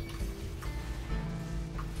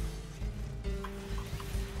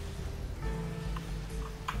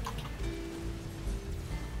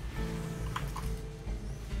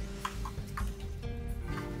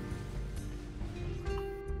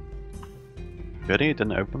 Goody, you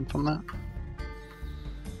didn't open from that?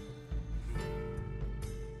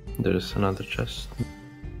 There's another chest.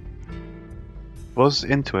 Was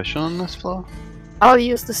intuition on this floor? I'll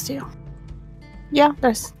use the steel. Yeah,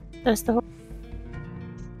 there's the whole.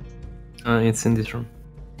 It's in this room.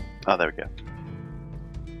 Oh, there we go.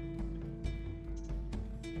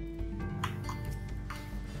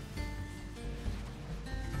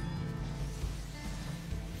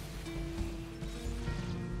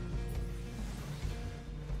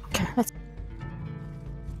 Okay, let's.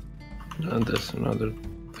 And there's another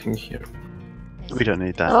thing here. There's We don't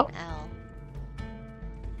need that. Oh. an owl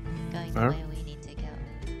going the Where? way we need to go.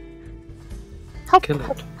 Hop, Kill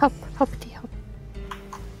hop, it. hop, hoppity, hop.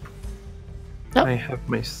 Oh. I have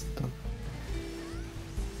my stun.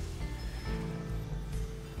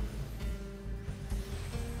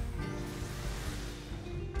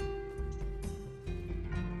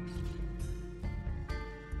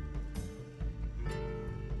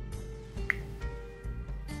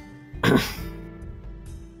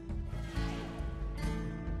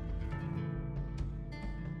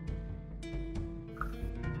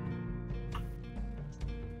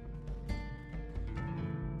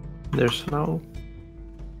 There's no...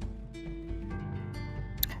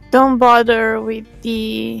 Don't bother with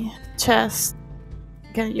the chest.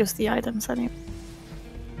 You can use the items anyway.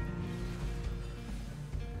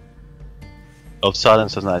 Oh,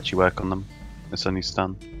 silence doesn't actually work on them. It's only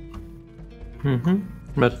stun. Mm-hmm.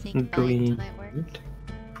 But Think do we... binds might work,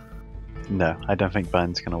 No, I don't think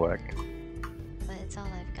bind's gonna work. but it's all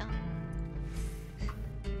I've got.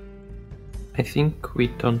 I think we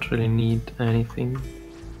don't really need anything.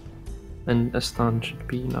 And a stun should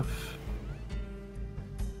be enough.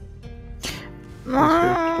 Because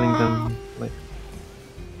you're killing them like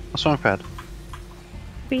What's wrong, Fred?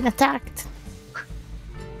 Being attacked.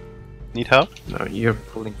 Need help? no, you're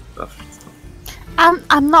pulling stuff.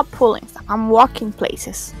 I'm not pulling stuff. I'm walking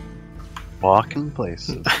places. Walking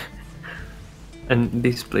place. And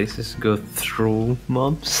these places go through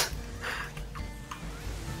mobs.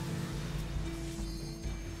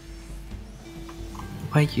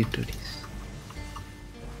 Why you do this?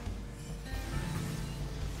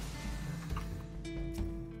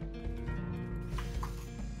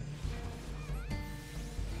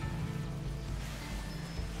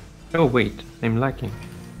 Oh wait, I'm lagging.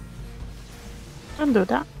 Don't do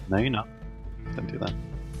that. No, you're not. Don't do that.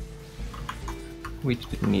 We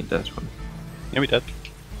didn't need that one. Yeah, we did.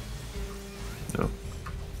 No.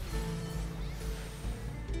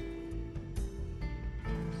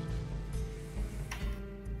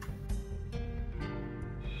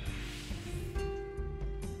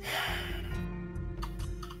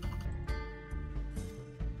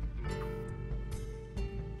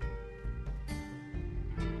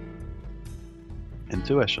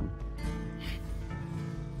 Intuition.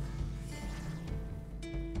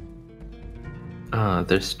 Ah,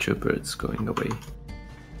 there's two birds going away.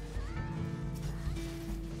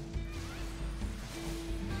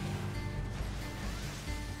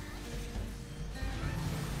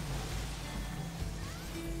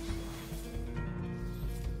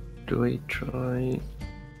 Do I try?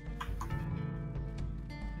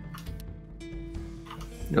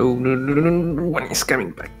 No, no, no, no, no, one is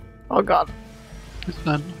coming back. Oh god. It's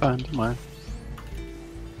fine, don't worry.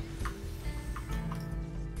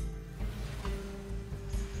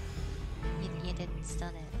 You didn't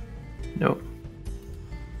stun it. No.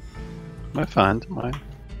 We're fine, don't worry.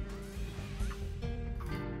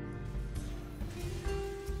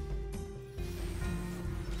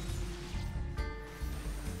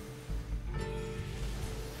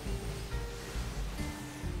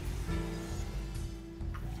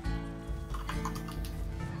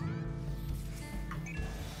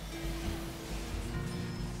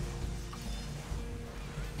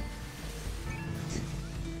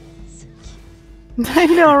 So cute. I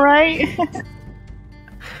know, right?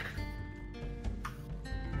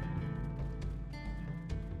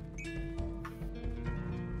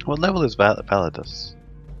 What level is Validus?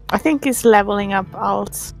 I think he's leveling up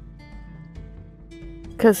alts.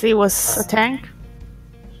 Because he was a tank.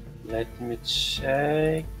 Let me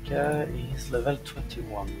check. He's level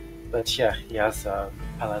 21. But yeah, he has a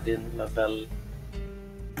paladin level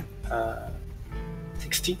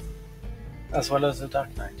 60, as well as a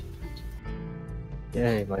dark knight.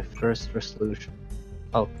 Yay, my first resolution.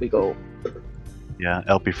 Out we go. Yeah,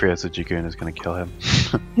 LP3 as a Dragoon is gonna kill him.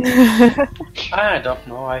 I don't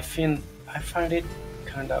know. I find it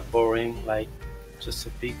kind of boring, like just a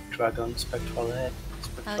big dragon spectral head.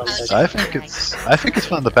 Spectral Oh, head. I think it's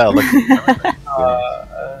one of the better looking.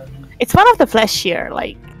 It's one of the fleshier,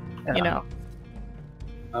 like, Yeah. you know,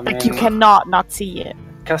 I like you mean, cannot not see it.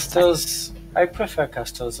 casters. I prefer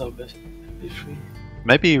casters over B3.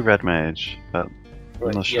 Maybe Red Mage, but I'm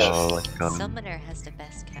Right, not sure. yes. Like, Summoner has the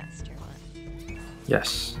best caster one.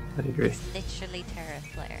 Yes, I agree. It's literally Terra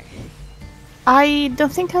Flare. I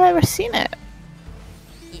don't think I've ever seen it.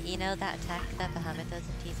 You know that attack that Bahamut does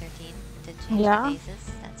in T13 to change Yeah.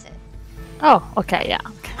 phases? That's it. Oh, okay, yeah.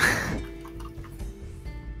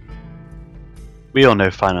 we all know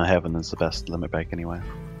Final Heaven is the best limit break anyway.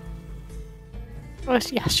 Well,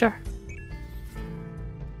 yeah, sure.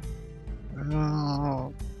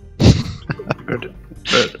 Oh. Bird,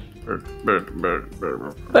 bird, bird, bird, bird,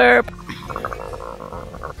 bird. Burp.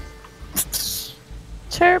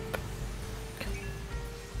 Chirp.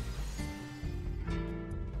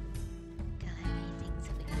 God, how many things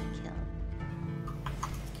have we gotta kill?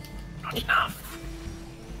 Not enough.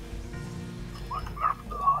 One more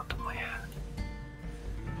blood on my head.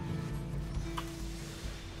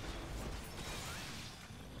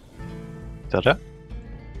 Did it?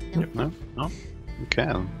 Nope. No? No? Okay.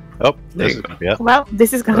 Oh, There this you is gonna be it. Well,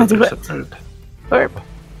 this is gonna Oh, do there's it. a bird. Burp. Oh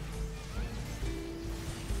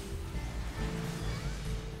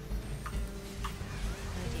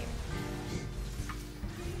dear.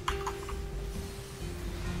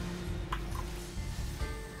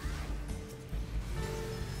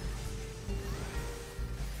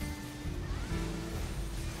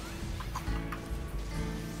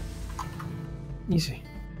 Easy.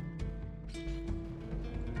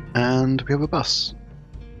 And we have a bus.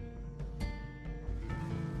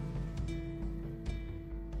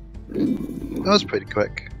 That was pretty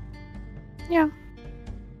quick. Yeah.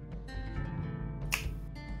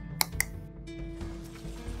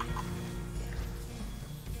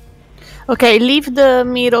 Okay, leave the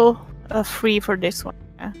middle free for this one.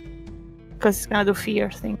 Yeah? Because it's gonna do fear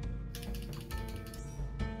thing.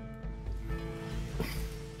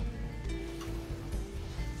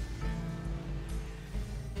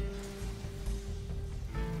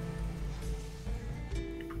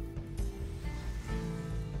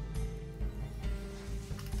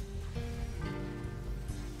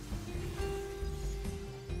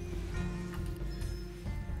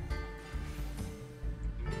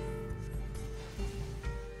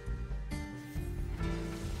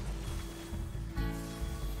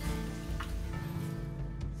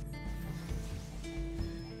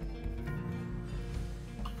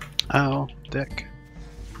 Ow, dick.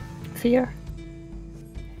 Fear.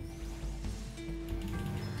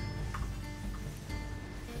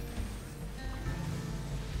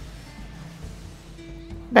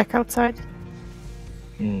 Back outside.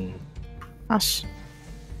 Ash.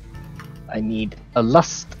 I need a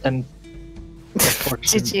lust and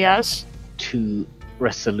fortune GG Ash. 2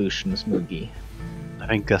 resolutions, Moogie. I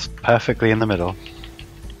think that's perfectly in the middle.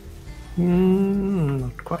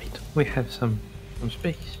 Not quite. We have some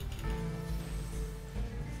space.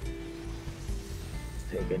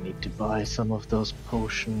 I think I need to buy some of those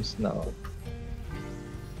potions now.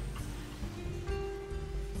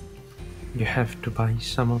 You have to buy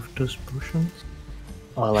some of those potions.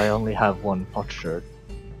 Well, I only have 1 potsherd.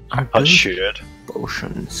 Are I those should.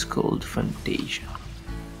 potions called Fantasia?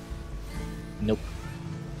 Nope.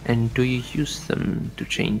 And do you use them to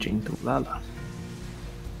change into Lala?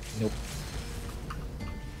 Nope.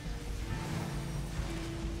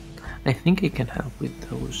 I think I can help with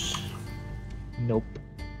those. Nope.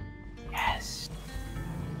 Yes.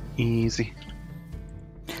 Easy.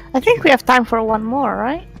 I think we have time for one more,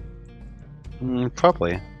 right?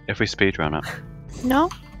 Probably, if we speedrun it. No?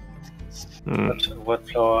 What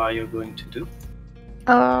floor are you going to do?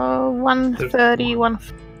 130,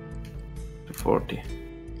 40. I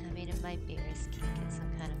mean, it might be risky because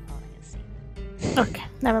I'm kind of falling asleep. Okay,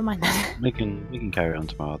 never mind then. We can carry on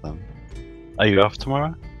tomorrow then. Are you off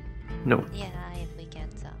tomorrow? No. Yeah, I have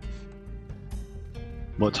weekends off.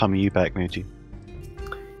 What time are you back, Muji?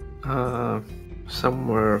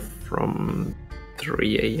 Somewhere from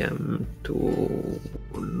 3 a.m. to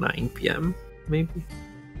 9 p.m. maybe.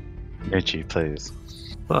 Muji, please.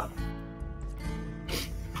 Well,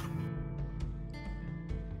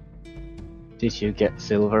 Did you get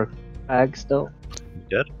silver bags though?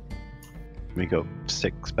 You did? We got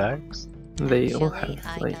 6 bags. they all Actually, have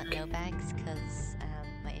I like. got no bags because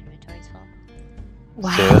my inventory's full.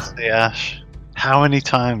 Wow. Seriously, Ash? How many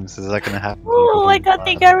times is that gonna happen? to you Oh, I before got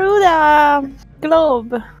the you plan? Garuda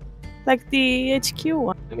globe. Like the HQ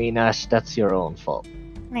one. I mean, Ash, that's your own fault.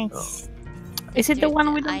 Nice. Is it the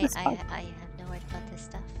one with all the I spikes? have nowhere to put this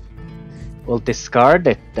stuff. Well, discard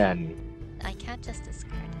it then. I can't just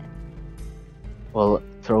discard it. Well,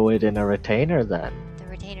 throw it in a retainer then. The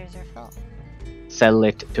retainers are full. Sell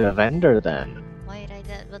it to a vendor then. Why did I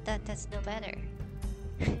do? Well, that's no better.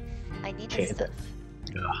 I need Okay, this stuff.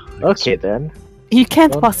 Okay then. You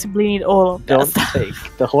can't Don't- possibly need all of Don't that.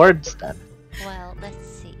 take the hordes then. Well, let's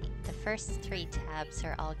see. The first 3 tabs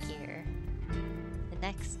are all gear. The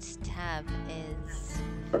next tab is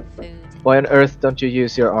food. Why on earth don't you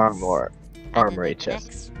use your armor? And then Armory the chest.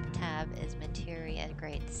 next tab is materia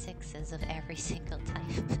grade 6s of every single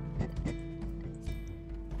type.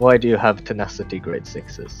 Why do you have tenacity grade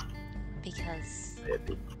 6s? Because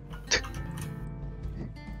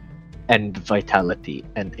And vitality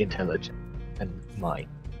and intelligence and mind,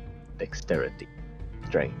 dexterity,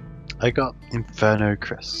 strength. I got Inferno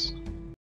Chris.